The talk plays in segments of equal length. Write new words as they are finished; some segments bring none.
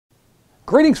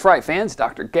Greetings, Fright fans.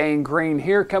 Dr. Gangrene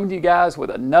here, coming to you guys with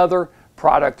another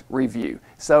product review.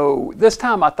 So this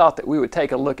time I thought that we would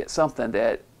take a look at something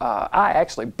that I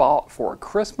actually bought for a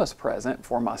Christmas present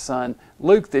for my son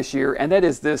Luke this year, and that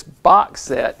is this box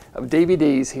set of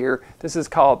DVDs here. This is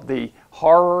called the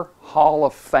Horror Hall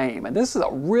of Fame, and this is a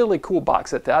really cool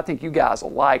box set that I think you guys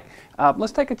will like.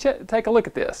 Let's take a look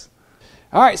at this.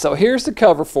 All right, so here's the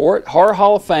cover for it. Horror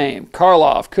Hall of Fame,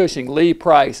 Karloff, Cushing, Lee,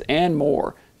 Price, and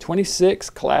more.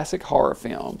 26 classic horror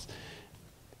films.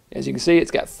 As you can see, it's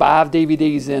got 5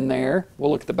 DVDs in there. We'll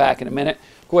look at the back in a minute.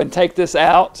 Go ahead and take this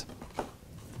out,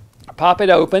 pop it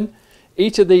open.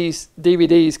 Each of these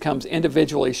DVDs comes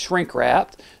individually shrink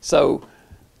wrapped. So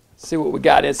see what we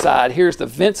got inside. Here's the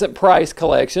Vincent Price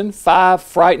collection, 5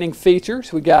 frightening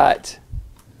features. We got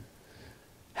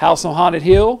House on Haunted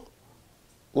Hill,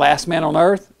 Last Man on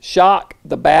Earth, Shock,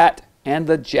 The Bat, and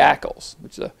The Jackals,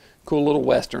 which is a cool little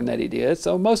Western that he did.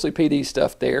 So mostly PD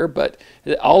stuff there, but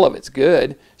all of it's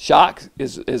good. Shock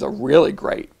is a really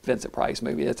great Vincent Price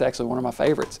movie. That's actually one of my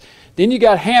favorites. Then you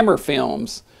got Hammer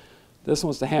films. This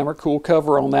one's the Hammer. Cool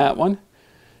cover on that one.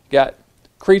 You got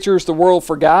Creatures the World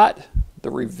Forgot, The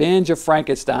Revenge of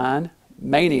Frankenstein,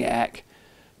 Maniac,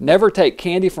 Never Take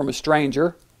Candy from a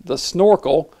Stranger, The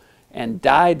Snorkel, and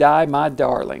Die, Die, My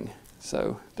Darling.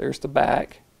 So there's the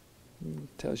back.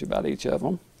 Tells you about each of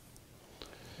them.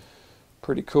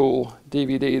 Pretty cool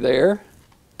DVD there.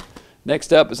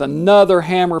 Next up is another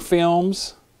Hammer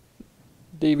Films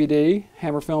DVD,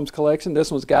 Hammer Films collection. This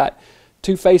one's got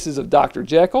Two Faces of Dr.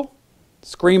 Jekyll,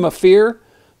 Scream of Fear,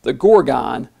 The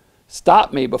Gorgon,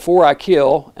 Stop Me Before I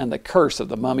Kill, and The Curse of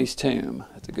the Mummy's Tomb.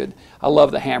 That's a good, I love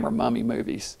the Hammer mummy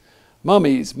movies.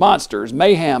 Mummies, monsters,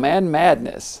 mayhem, and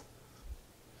madness.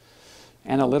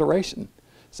 And alliteration.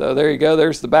 So there you go,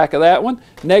 there's the back of that one.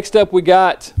 Next up we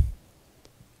got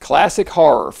Classic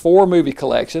Horror 4 movie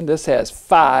collection. This has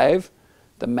 5.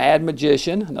 The Mad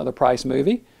Magician, another Price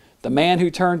movie, The Man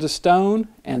Who Turns to Stone,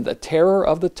 and The Terror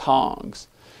of the Tongs.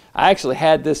 I actually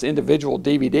had this individual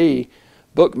DVD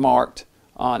bookmarked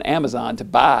on Amazon to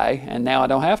buy, and now I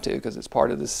don't have to because it's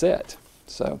part of the set.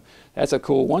 So that's a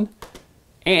cool one.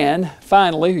 And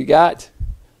finally, we got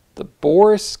the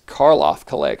Boris Karloff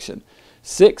collection.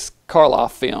 6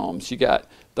 Karloff films. You got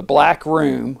The Black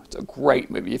Room. It's a great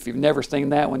movie. If you've never seen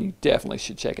that one, you definitely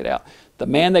should check it out. The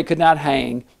Man They Could Not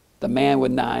Hang, The Man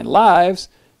with 9 Lives,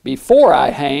 Before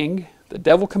I Hang, The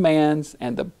Devil Commands,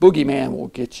 and The Boogeyman Will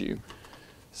Get You.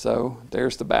 So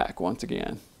there's the back once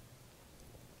again.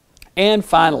 And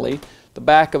finally, the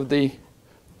back of the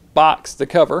box, the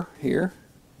cover here.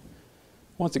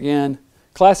 Once again,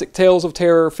 Classic Tales of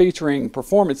Terror featuring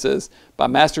performances by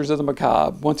Masters of the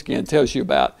Macabre. Once again, tells you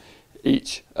about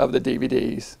each of the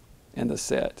DVDs in the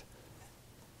set.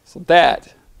 So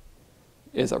that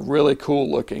is a really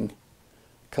cool looking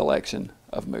collection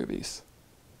of movies.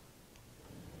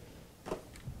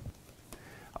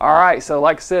 All right, so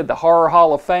like I said, the Horror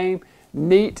Hall of Fame,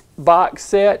 neat box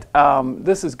set.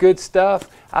 This is good stuff.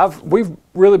 We've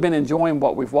really been enjoying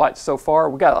what we've watched so far.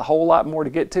 We've got a whole lot more to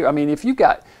get to. I mean, if you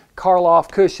got Karloff,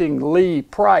 Cushing, Lee,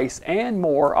 Price, and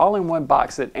more all in one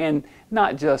box set, and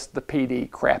not just the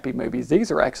PD crappy movies. These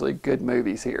are actually good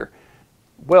movies here.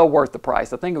 Well worth the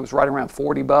price. I think it was right around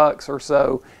 40 bucks or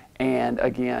so, and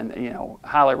again, you know,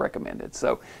 highly recommended.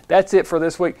 So that's it for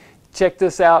this week. Check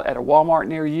this out at a Walmart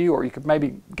near you, or you could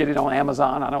maybe get it on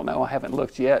Amazon. I don't know, I haven't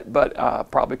looked yet, but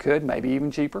probably could, maybe even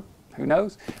cheaper, who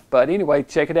knows. But anyway,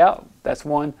 check it out. That's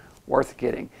one worth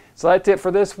getting. So that's it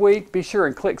for this week. Be sure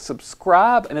and click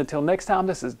subscribe, and until next time,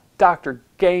 this is Dr.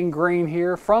 Gangrene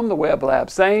here from the Web Lab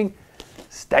saying,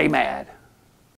 stay mad.